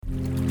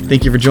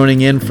Thank you for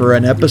joining in for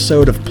an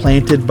episode of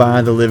Planted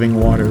by the Living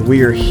Water.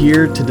 We are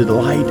here to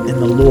delight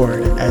in the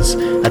Lord as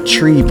a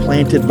tree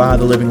planted by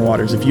the living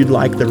waters. If you'd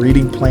like the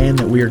reading plan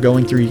that we are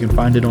going through, you can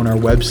find it on our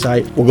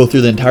website. We'll go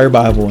through the entire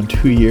Bible in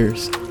 2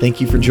 years. Thank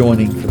you for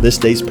joining for this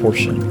day's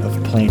portion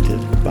of Planted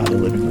by the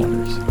Living Waters.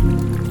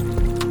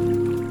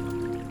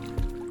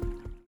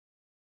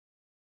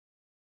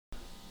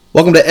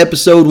 Welcome to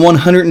episode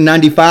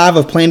 195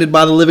 of Planted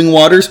by the Living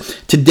Waters.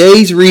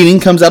 Today's reading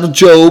comes out of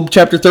Job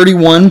chapter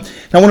 31.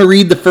 And I want to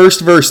read the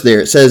first verse there.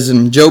 It says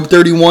in Job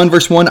 31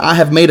 verse 1, I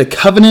have made a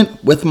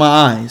covenant with my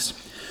eyes.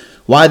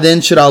 Why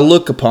then should I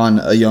look upon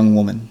a young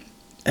woman?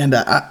 And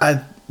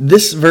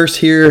this verse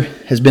here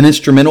has been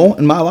instrumental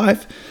in my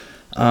life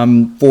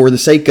for the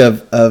sake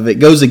of it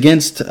goes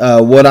against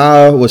what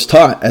I was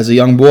taught as a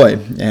young boy.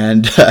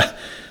 And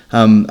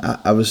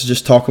I was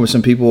just talking with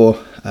some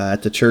people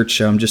at the church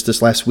just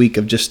this last week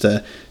of just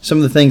some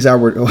of the things I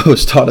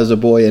was taught as a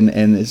boy,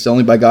 and it's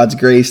only by God's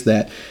grace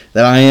that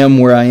I am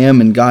where I am,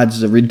 and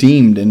God's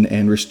redeemed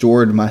and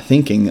restored my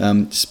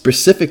thinking,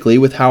 specifically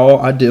with how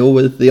I deal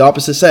with the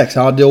opposite sex,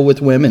 how I deal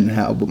with women,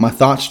 how my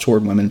thoughts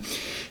toward women,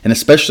 and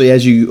especially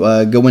as you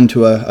go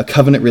into a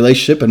covenant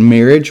relationship and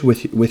marriage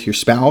with your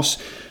spouse,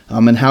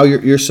 and how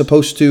you're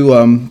supposed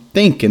to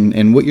think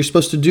and what you're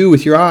supposed to do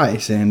with your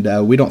eyes,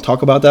 and we don't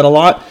talk about that a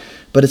lot,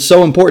 but it's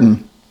so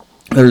important.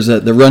 There's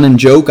the running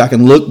joke, I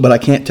can look but I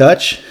can't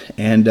touch,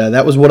 and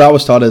that was what I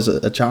was taught as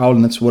a child,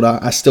 and that's what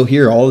I still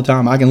hear all the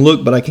time. I can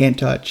look but I can't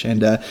touch,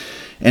 and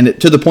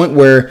to the point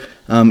where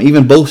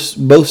even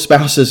both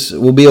spouses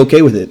will be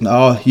okay with it.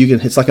 Oh, you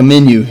can. It's like a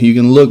menu. You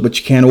can look but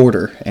you can't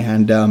order,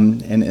 and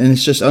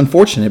it's just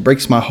unfortunate. It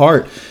breaks my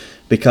heart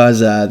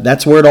because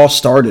that's where it all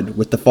started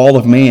with the fall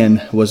of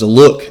man. Was a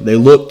look. They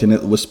looked and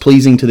it was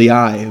pleasing to the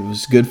eye. It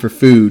was good for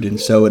food,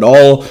 and so it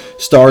all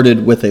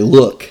started with a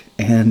look,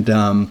 and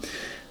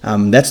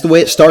that's the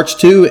way it starts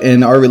too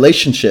in our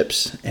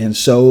relationships, and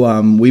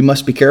so we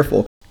must be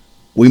careful.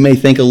 We may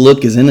think a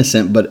look is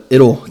innocent, but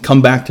it'll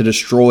come back to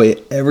destroy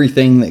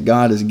everything that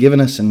God has given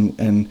us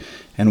and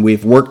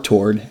we've worked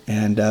toward,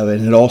 and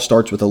it all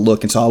starts with a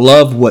look. And so I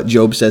love what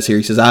Job says here.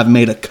 He says, I've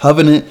made a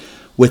covenant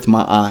with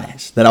my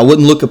eyes that I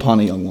wouldn't look upon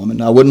a young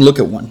woman. I wouldn't look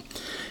at one.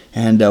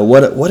 And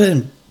what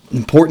an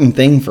important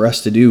thing for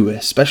us to do,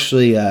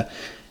 especially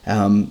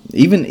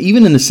even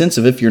in the sense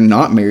of if you're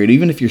not married,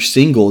 even if you're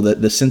single,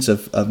 the sense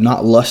of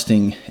not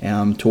lusting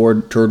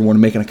toward one,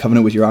 making a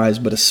covenant with your eyes,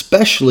 but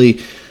especially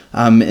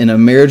in a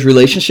marriage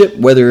relationship,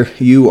 whether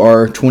you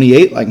are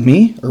 28 like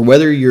me or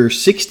whether you're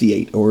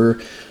 68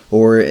 or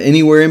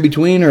anywhere in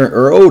between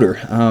or older.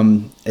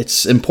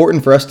 It's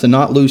important for us to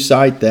not lose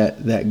sight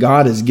that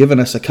God has given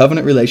us a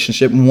covenant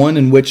relationship, one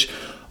in which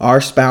our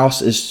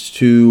spouse is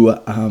to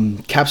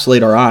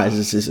encapsulate our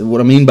eyes. What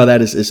I mean by that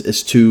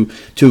is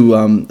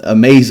to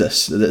amaze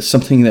us. That's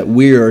something that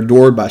we are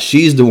adored by.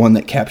 She's the one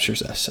that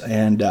captures us,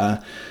 and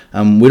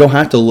we don't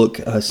have to look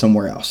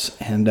somewhere else.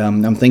 And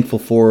I'm thankful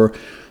for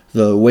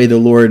the way the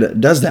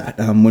Lord does that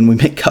when we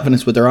make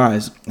covenants with our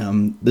eyes.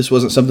 This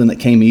wasn't something that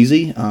came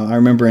easy. I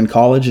remember in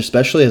college,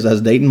 especially as I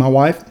was dating my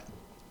wife,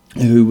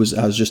 I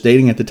was just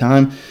dating at the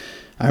time.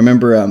 I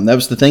remember that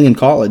was the thing in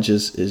college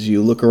is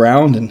you look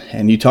around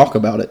and you talk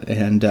about it.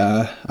 And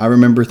I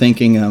remember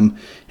thinking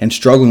and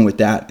struggling with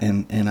that.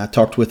 And I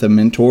talked with a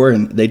mentor,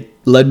 and they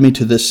led me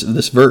to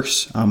this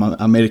verse.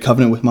 I made a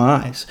covenant with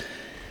my eyes.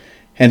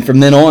 And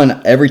from then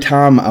on, every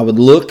time I would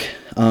look,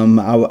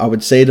 I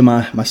would say to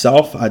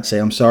myself, I'd say,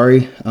 I'm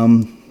sorry,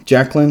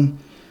 Jacqueline.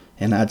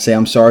 And I'd say,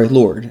 I'm sorry,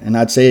 Lord. And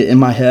I'd say it in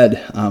my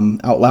head,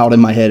 out loud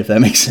in my head, if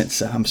that makes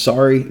sense. I'm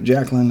sorry,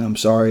 Jacqueline. I'm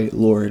sorry,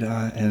 Lord.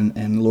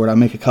 And Lord, I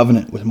make a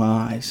covenant with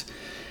my eyes.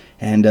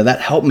 And that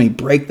helped me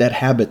break that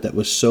habit that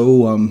was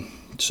so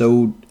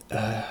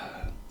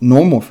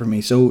normal for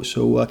me,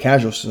 so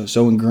casual,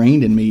 so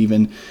ingrained in me.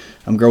 Even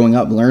I'm growing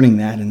up learning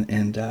that.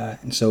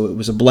 And so it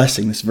was a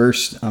blessing. This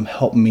verse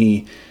helped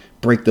me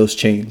break those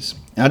chains.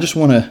 And I just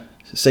want to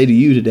say to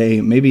you today,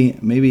 maybe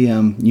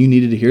you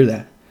needed to hear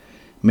that.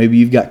 Maybe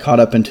you've got caught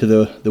up into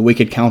the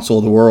wicked counsel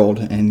of the world,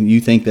 and you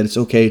think that it's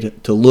okay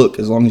to look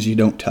as long as you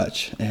don't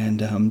touch, and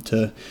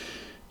to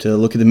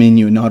look at the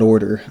menu and not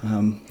order.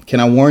 Can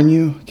I warn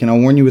you? Can I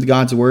warn you with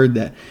God's word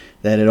that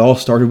it all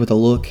started with a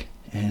look?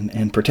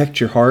 And protect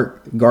your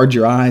heart, guard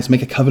your eyes,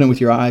 make a covenant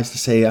with your eyes to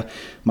say,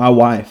 my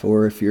wife,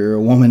 or if you're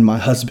a woman, my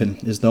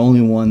husband is the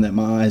only one that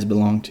my eyes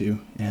belong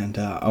to, and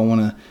I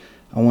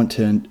want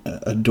to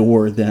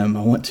adore them.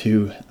 I want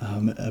to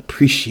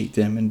appreciate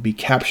them and be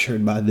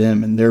captured by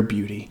them and their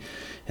beauty.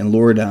 And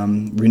Lord,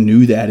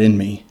 renew that in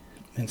me.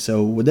 And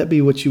so would that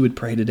be what you would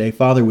pray today?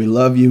 Father, we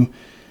love you.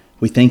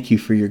 We thank you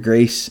for your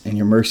grace and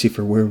your mercy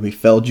for where we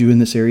failed you in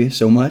this area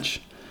so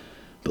much.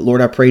 But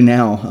Lord, I pray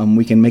now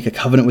we can make a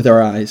covenant with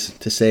our eyes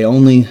to say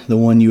only the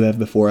one you have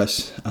before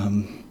us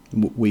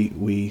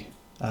we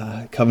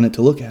covenant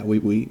to look at.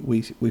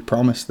 We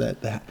promise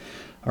that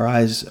our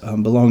eyes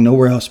belong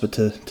nowhere else but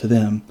to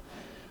them.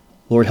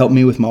 Lord, help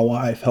me with my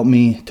wife. Help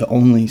me to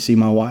only see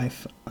my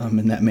wife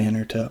in that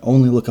manner, to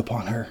only look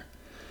upon her.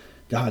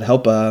 God,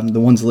 help the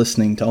ones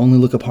listening to only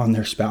look upon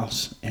their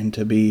spouse and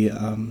to be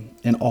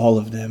in awe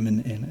of them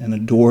and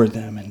adore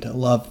them and to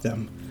love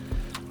them.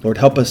 Lord,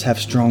 help us have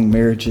strong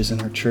marriages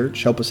in our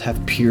church. Help us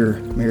have pure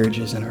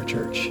marriages in our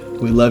church.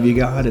 We love you,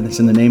 God, and it's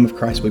in the name of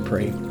Christ we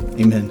pray.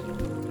 Amen.